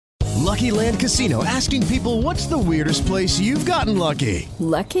Lucky Land Casino, asking people, what's the weirdest place you've gotten lucky?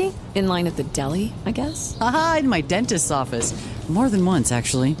 Lucky? In line at the deli, I guess? Aha, in my dentist's office. More than once,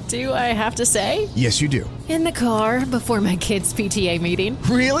 actually. Do I have to say? Yes, you do. In the car before my kids' PTA meeting.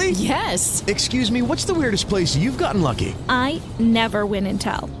 Really? Yes. Excuse me, what's the weirdest place you've gotten lucky? I never win and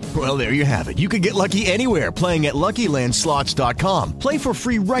tell. Well, there you have it. You can get lucky anywhere, playing at LuckyLandSlots.com. Play for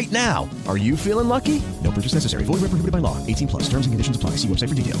free right now. Are you feeling lucky? No purchase necessary. Void where prohibited by law. 18+. Terms and conditions apply. See website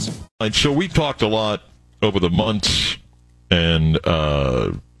for details. And so we talked a lot over the months and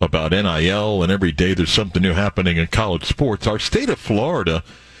about NIL, and every day there's something new happening in college sports. Our state of Florida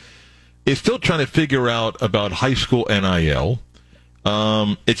is still trying to figure out about high school NIL.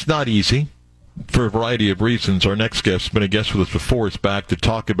 It's not easy for a variety of reasons. Our next guest has been a guest with us before. Is back to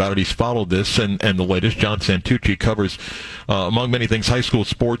talk about it. He's followed this and the latest. John Santucci covers, among many things, high school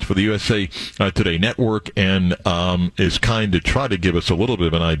sports for the USA Today Network, and is kind to try to give us a little bit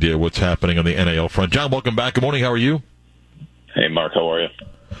of an idea of what's happening on the NIL front. John, welcome back. Good morning. How are you? Hey, Mark. How are you?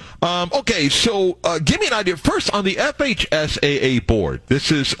 Okay, so give me an idea. First, on the FHSAA board,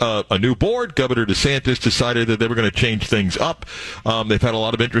 this is a new board. Governor DeSantis decided that they were going to change things up. They've had a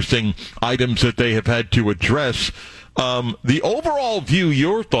lot of interesting items that they have had to address. The overall view,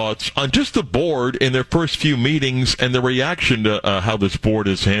 your thoughts on just the board in their first few meetings and the reaction to how this board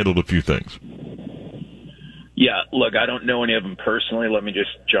has handled a few things. Yeah, look, I don't know any of them personally. Let me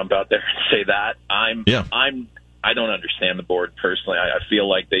just jump out there and say that. I don't understand the board personally. I feel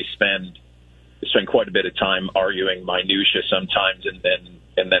like they spend quite a bit of time arguing minutia sometimes, and then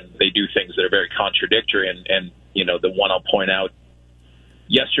they do things that are very contradictory. And you know, the one I'll point out,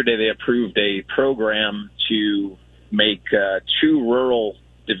 yesterday they approved a program to make 2 rural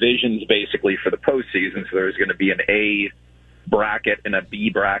divisions basically for the postseason. So there's going to be an A bracket and a B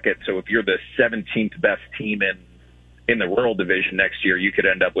bracket. So if you're the 17th best team in the rural division next year, you could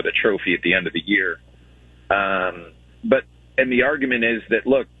end up with a trophy at the end of the year. And the argument is that,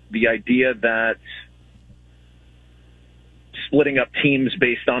 look, the idea that splitting up teams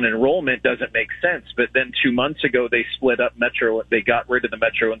based on enrollment doesn't make sense. But then 2 months ago, they split up they got rid of the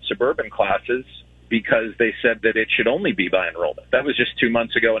metro and suburban classes because they said that it should only be by enrollment. That was just 2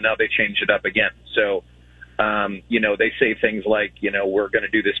 months ago, and now they changed it up again. So, they say things like, we're going to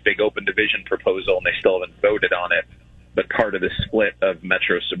do this big open division proposal, and they still haven't voted on it. But part of the split of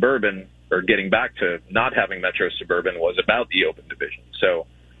metro-suburban, or getting back to not having metro-suburban, was about the open division. So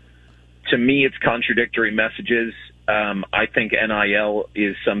to me, it's contradictory messages. I think NIL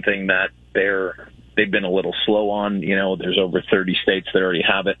is something that they've been a little slow on. There's over 30 states that already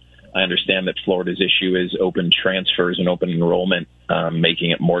have it. I understand that Florida's issue is open transfers and open enrollment,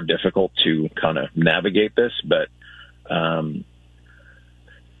 making it more difficult to kind of navigate this. But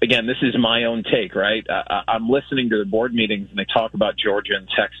again, this is my own take, right? I'm listening to the board meetings, and they talk about Georgia and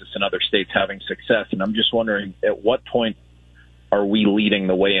Texas and other states having success, and I'm just wondering, at what point are we leading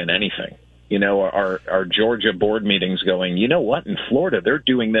the way in anything? Are Georgia board meetings going, you know what, in Florida, they're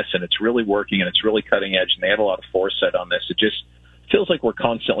doing this, and it's really working, and it's really cutting edge, and they have a lot of foresight on this. It just feels like we're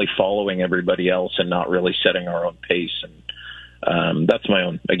constantly following everybody else and not really setting our own pace. And that's my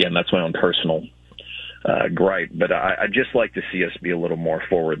own personal gripe, but I'd just like to see us be a little more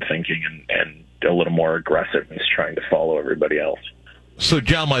forward-thinking and a little more aggressive in trying to follow everybody else. So,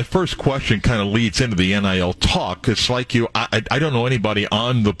 John, my first question kind of leads into the NIL talk. It's like I don't know anybody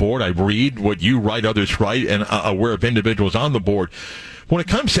on the board. I read what you write, others write, and aware of individuals on the board. When it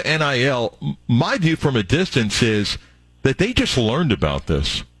comes to NIL, my view from a distance is that they just learned about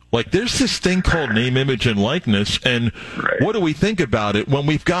this. Like, there's this thing called name, image, and likeness, and what do we think about it when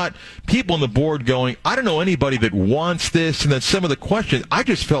we've got people on the board going, I don't know anybody that wants this, and then some of the questions, I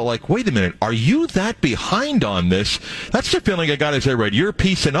just felt like, wait a minute, are you that behind on this? That's the feeling I got as I read your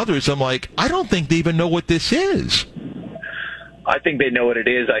piece and others. I'm like, I don't think they even know what this is. I think they know what it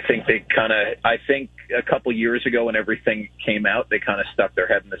is. I think a couple years ago when everything came out, they kind of stuck their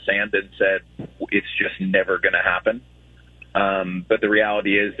head in the sand and said, it's just never going to happen. But the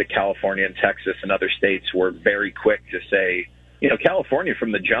reality is that California and Texas and other states were very quick to say, California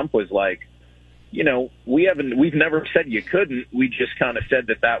from the jump was like, we've never said you couldn't. We just kind of said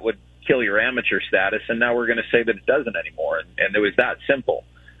that would kill your amateur status. And now we're going to say that it doesn't anymore. And it was that simple.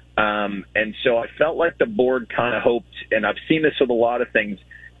 And so I felt like the board kind of hoped, and I've seen this with a lot of things.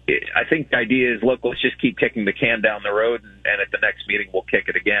 I think the idea is, look, let's just keep kicking the can down the road, and at the next meeting we'll kick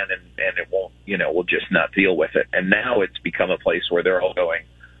it again, and it won't, we'll just not deal with it. And now it's become a place where they're all going,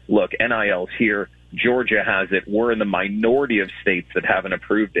 look, NIL's here, Georgia has it, we're in the minority of states that haven't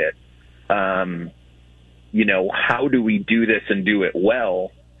approved it. How do we do this and do it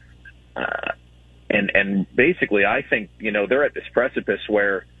well? And basically I think, they're at this precipice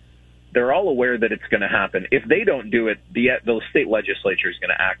where they're all aware that it's going to happen. If they don't do it, the state legislature is going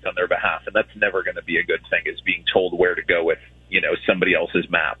to act on their behalf, and that's never going to be a good thing, is being told where to go with, somebody else's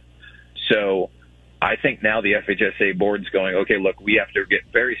map. So I think now the FHSA board's going, okay, look, we have to get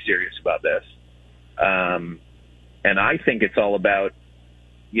very serious about this. And I think it's all about,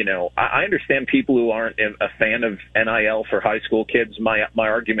 I understand people who aren't a fan of NIL for high school kids. My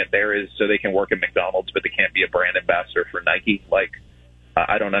argument there is so they can work at McDonald's, but they can't be a brand ambassador for Nike.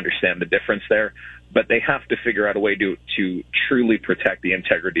 I don't understand the difference there, but they have to figure out a way to truly protect the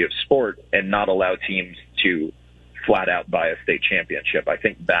integrity of sport and not allow teams to flat out buy a state championship. I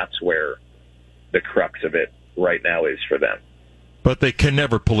think that's where the crux of it right now is for them. But they can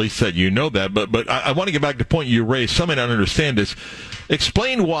never police that, that. But I want to get back to the point you raised. Some may not understand this.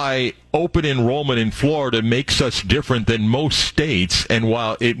 Explain why open enrollment in Florida makes us different than most states, and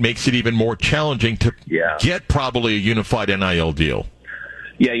while it makes it even more challenging to get probably a unified NIL deal.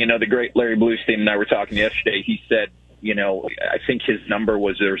 Yeah, the great Larry Bluestein and I were talking yesterday. He said, I think his number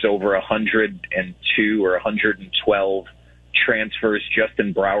was there's over 102 or 112 transfers just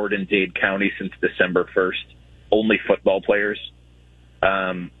in Broward and Dade County since December 1st. Only football players.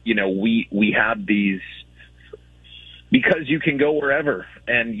 We have these because you can go wherever,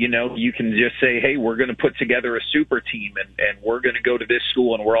 and you can just say, hey, we're going to put together a super team, and we're going to go to this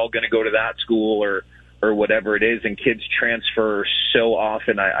school, and we're all going to go to that school, or whatever it is. And kids transfer so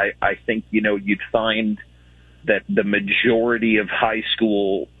often. I think you'd find that the majority of high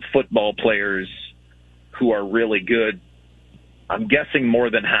school football players who are really good, I'm guessing more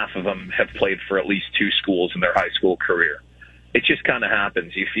than half of them have played for at least two schools in their high school career. It just kind of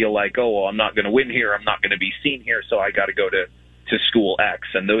happens. You feel like, I'm not going to win here. I'm not going to be seen here, so I got to go to school X.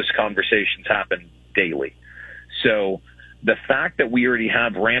 And those conversations happen daily. So the fact that we already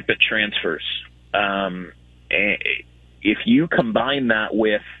have rampant transfers, if you combine that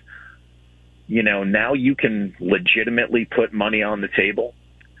with, now you can legitimately put money on the table,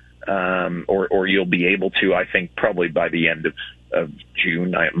 or you'll be able to, I think, probably by the end of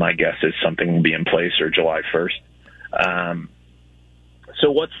June. My guess is something will be in place, or July 1st. So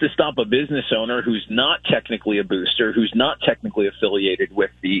what's to stop a business owner who's not technically a booster, who's not technically affiliated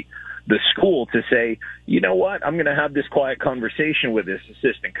with the school, to say, you know what, I'm going to have this quiet conversation with this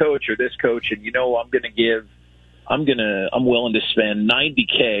assistant coach or this coach, and I'm willing to spend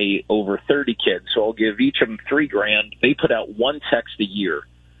 $90K over 30 kids, so I'll give each of them $3,000. They put out one text a year,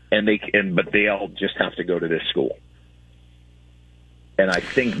 but they all just have to go to this school. And I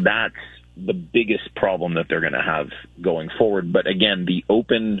think that's the biggest problem that they're going to have going forward. But again, the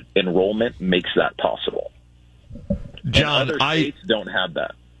open enrollment makes that possible. John, and other states don't have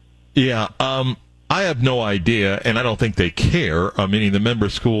that. Yeah, I have no idea, and I don't think they care, meaning the member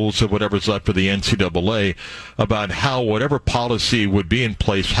schools or whatever's left for the NCAA, about how whatever policy would be in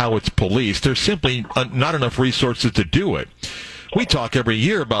place, how it's policed. There's simply not enough resources to do it. We talk every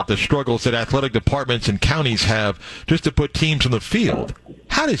year about the struggles that athletic departments and counties have just to put teams on the field.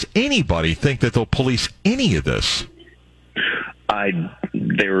 How does anybody think that they'll police any of this?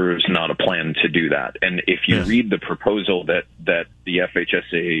 There's not a plan to do that. And if you read the proposal that the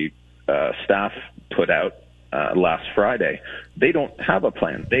FHSA staff put out last Friday, they don't have a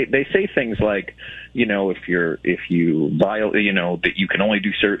plan. They say things like, if you violate, that you can only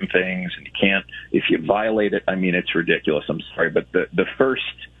do certain things, and you can't. If you violate it, I mean, it's ridiculous. I'm sorry, but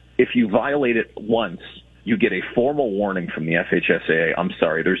if you violate it once, you get a formal warning from the FHSA. I'm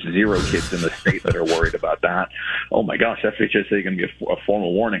sorry, there's 0 kids in the state that are worried about that. Oh my gosh, FHSA is going to be a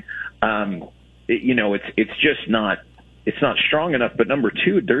formal warning. It's just not. It's not strong enough. But number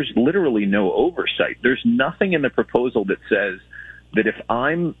 2, there's literally no oversight. There's nothing in the proposal that says that if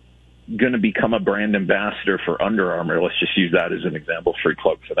I'm going to become a brand ambassador for Under Armour, let's just use that as an example, free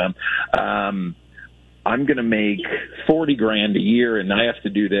plug for them. I'm going to make $40,000 a year, and I have to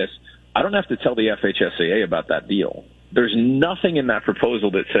do this. I don't have to tell the FHSAA about that deal. There's nothing in that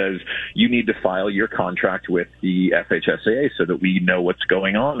proposal that says you need to file your contract with the FHSAA so that we know what's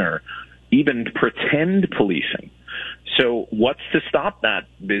going on, or even pretend policing. So what's to stop that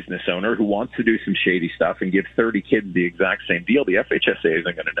business owner who wants to do some shady stuff and give 30 kids the exact same deal? The FHSA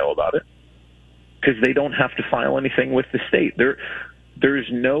isn't going to know about it because they don't have to file anything with the state. There's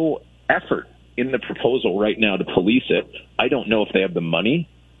no effort in the proposal right now to police it. I don't know if they have the money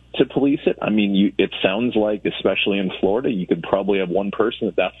to police it. I mean, it sounds like, especially in Florida, you could probably have one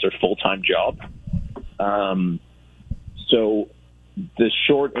person that's their full-time job. So the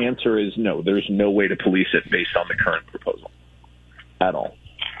short answer is no, there's no way to police it based on the current proposal at all.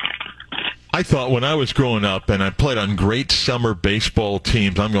 I thought when I was growing up and I played on great summer baseball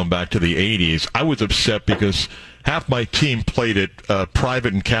teams, I'm going back to the 80s, I was upset because half my team played at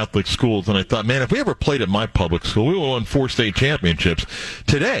private and Catholic schools, and I thought, man, if we ever played at my public school, we would have won 4 state championships.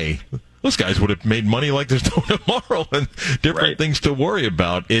 Today, those guys would have made money like there's no tomorrow, and different things to worry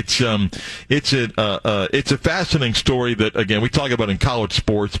about. It's a fascinating story that, again, we talk about in college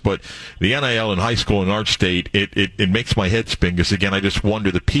sports, but the NIL in high school in our state, it makes my head spin because, again, I just wonder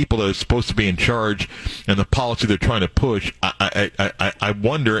the people that are supposed to be in charge and the policy they're trying to push. I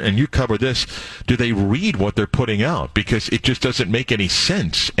wonder, and you cover this, do they read what they're putting out? Because it just doesn't make any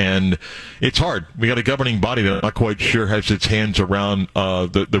sense, and it's hard. We got a governing body that I'm not quite sure has its hands around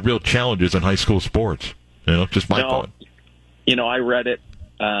the real challenges in high school sports. Just my thought. I read it.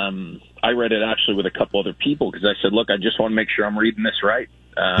 I read it actually with a couple other people because I said, look, I just want to make sure I'm reading this right.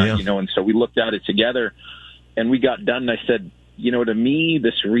 And so we looked at it together and we got done. And I said, to me,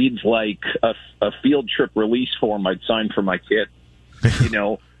 this reads like a field trip release form I'd sign for my kid.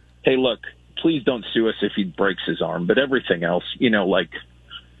 Hey, look, please don't sue us if he breaks his arm, but everything else,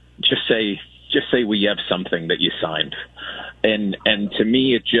 just say we have something that you signed. And to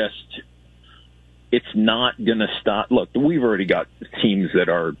me, it's not going to stop. Look, we've already got teams that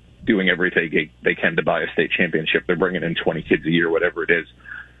are doing everything they can to buy a state championship. They're bringing in 20 kids a year, whatever it is.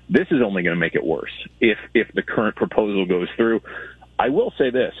 This is only going to make it worse if the current proposal goes through. I will say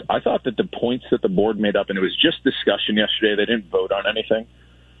this. I thought that the points that the board made up, and it was just discussion yesterday, they didn't vote on anything.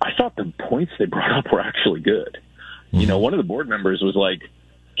 I thought the points they brought up were actually good. One of the board members was like,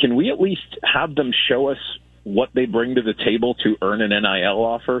 can we at least have them show us what they bring to the table to earn an NIL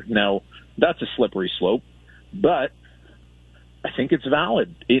offer? Now, that's a slippery slope, but I think it's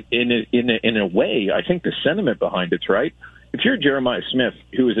valid. In a way, I think the sentiment behind it's right. If you're Jeremiah Smith,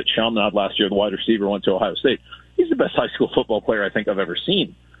 who was at Chaminade last year, the wide receiver, went to Ohio State, he's the best high school football player I think I've ever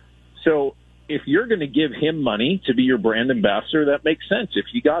seen. So if you're going to give him money to be your brand ambassador, that makes sense. If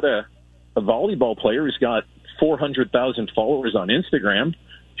you got a volleyball player who's got 400,000 followers on Instagram,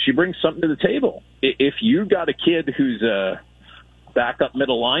 she brings something to the table. If you got a kid who's a backup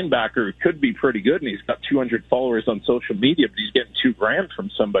middle linebacker who could be pretty good and he's got 200 followers on social media, but he's getting $2,000 from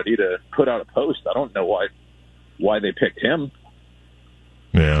somebody to put out a post, I don't know why they picked him.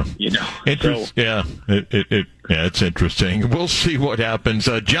 Yeah. It's interesting. We'll see what happens.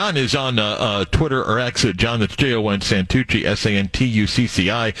 John is on Twitter or X at John, that's Jon Santucci,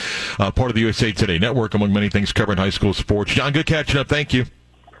 Santucci, part of the USA Today Network, among many things covering high school sports. John, good catching up. Thank you.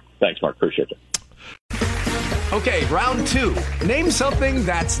 Thanks, Mark. Appreciate it. Okay, round 2. Name something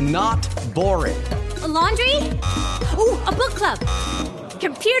that's not boring. A laundry? Ooh, a book club.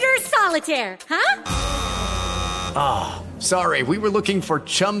 Computer solitaire, huh? Sorry, we were looking for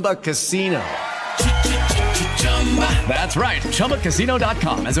Chumba Casino. That's right.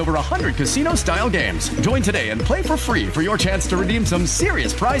 ChumbaCasino.com has over 100 casino-style games. Join today and play for free for your chance to redeem some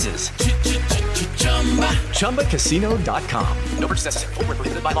serious prizes. ChumbaCasino.com. No purchase necessary. Void where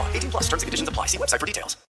prohibited by law. 18+. Terms and conditions apply. See website for details.